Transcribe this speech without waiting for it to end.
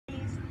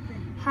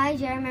Hi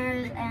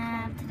Jeremers,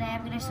 and today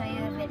I'm going to show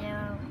you a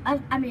video. Never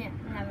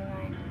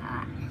mind.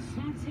 I'm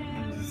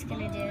just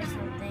going to do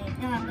something.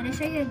 No, I'm going to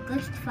show you a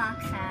glitched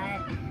fox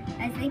hat.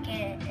 I think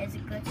it is a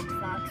glitched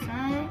fox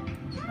hat,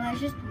 but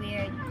it's just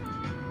weird.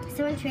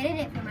 Someone traded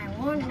it for my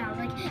one, and I was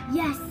like,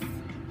 yes,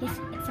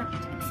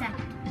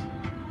 accept.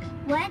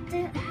 What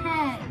the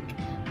heck?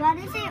 Why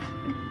does it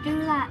do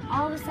that?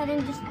 All of a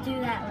sudden, just do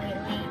that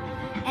lately.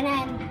 And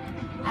I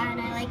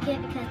like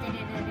it because they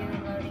did a new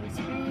loading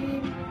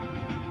screen.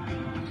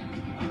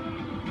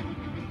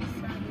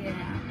 So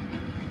yeah,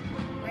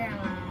 where am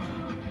I?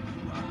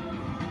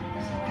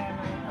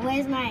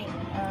 Where's my? Here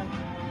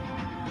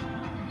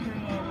I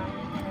am.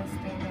 I'm gonna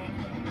stand right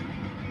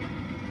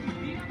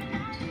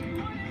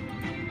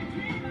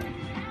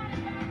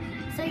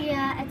here. So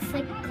yeah, it's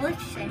like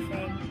glitched, I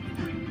think.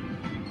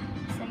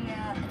 So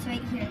yeah, it's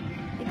right here.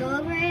 You go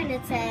over it and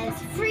it says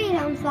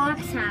Freedom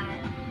Fox Hat.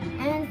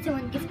 And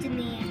someone gifted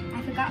me,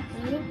 I forgot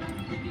who,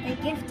 they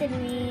gifted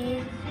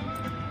me,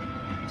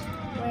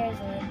 where is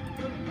it?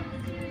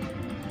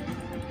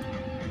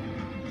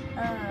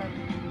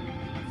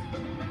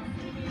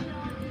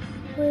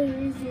 Where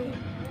is it?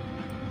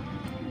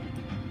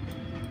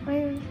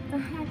 Where the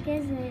heck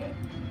is it?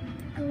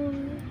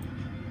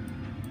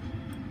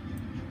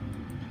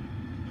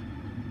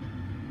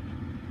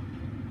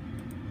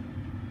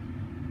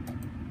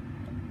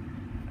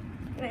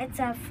 It's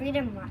a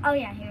Freedom, oh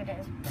yeah, here it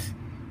is.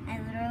 I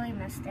literally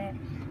missed it.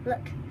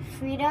 Look,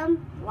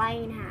 Freedom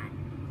Lion Hat.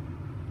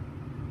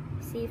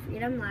 See,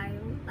 Freedom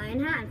Lion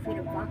Hat and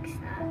Freedom Fox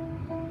Hat.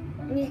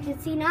 And you can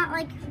see not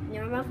like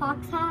normal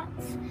fox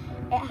hats.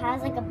 It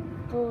has like a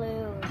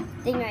blue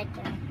thing right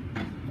there.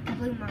 Like a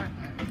blue mark.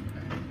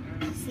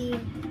 See?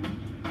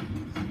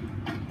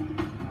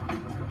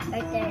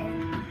 Right there.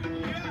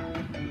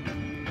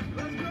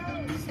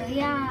 So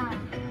yeah.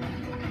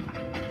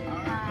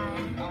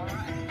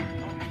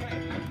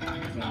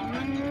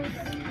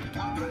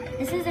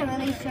 This is a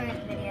really short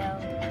video.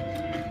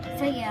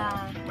 So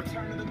yeah,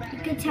 you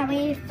can tell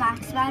me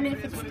facts about it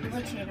if it's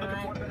glitched or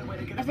not.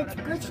 If it's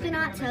glitched or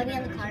not, tell me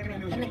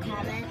in the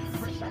comments.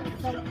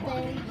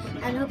 Something.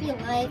 And hope you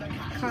like,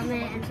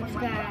 comment, and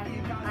subscribe.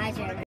 Bye, Jeremy.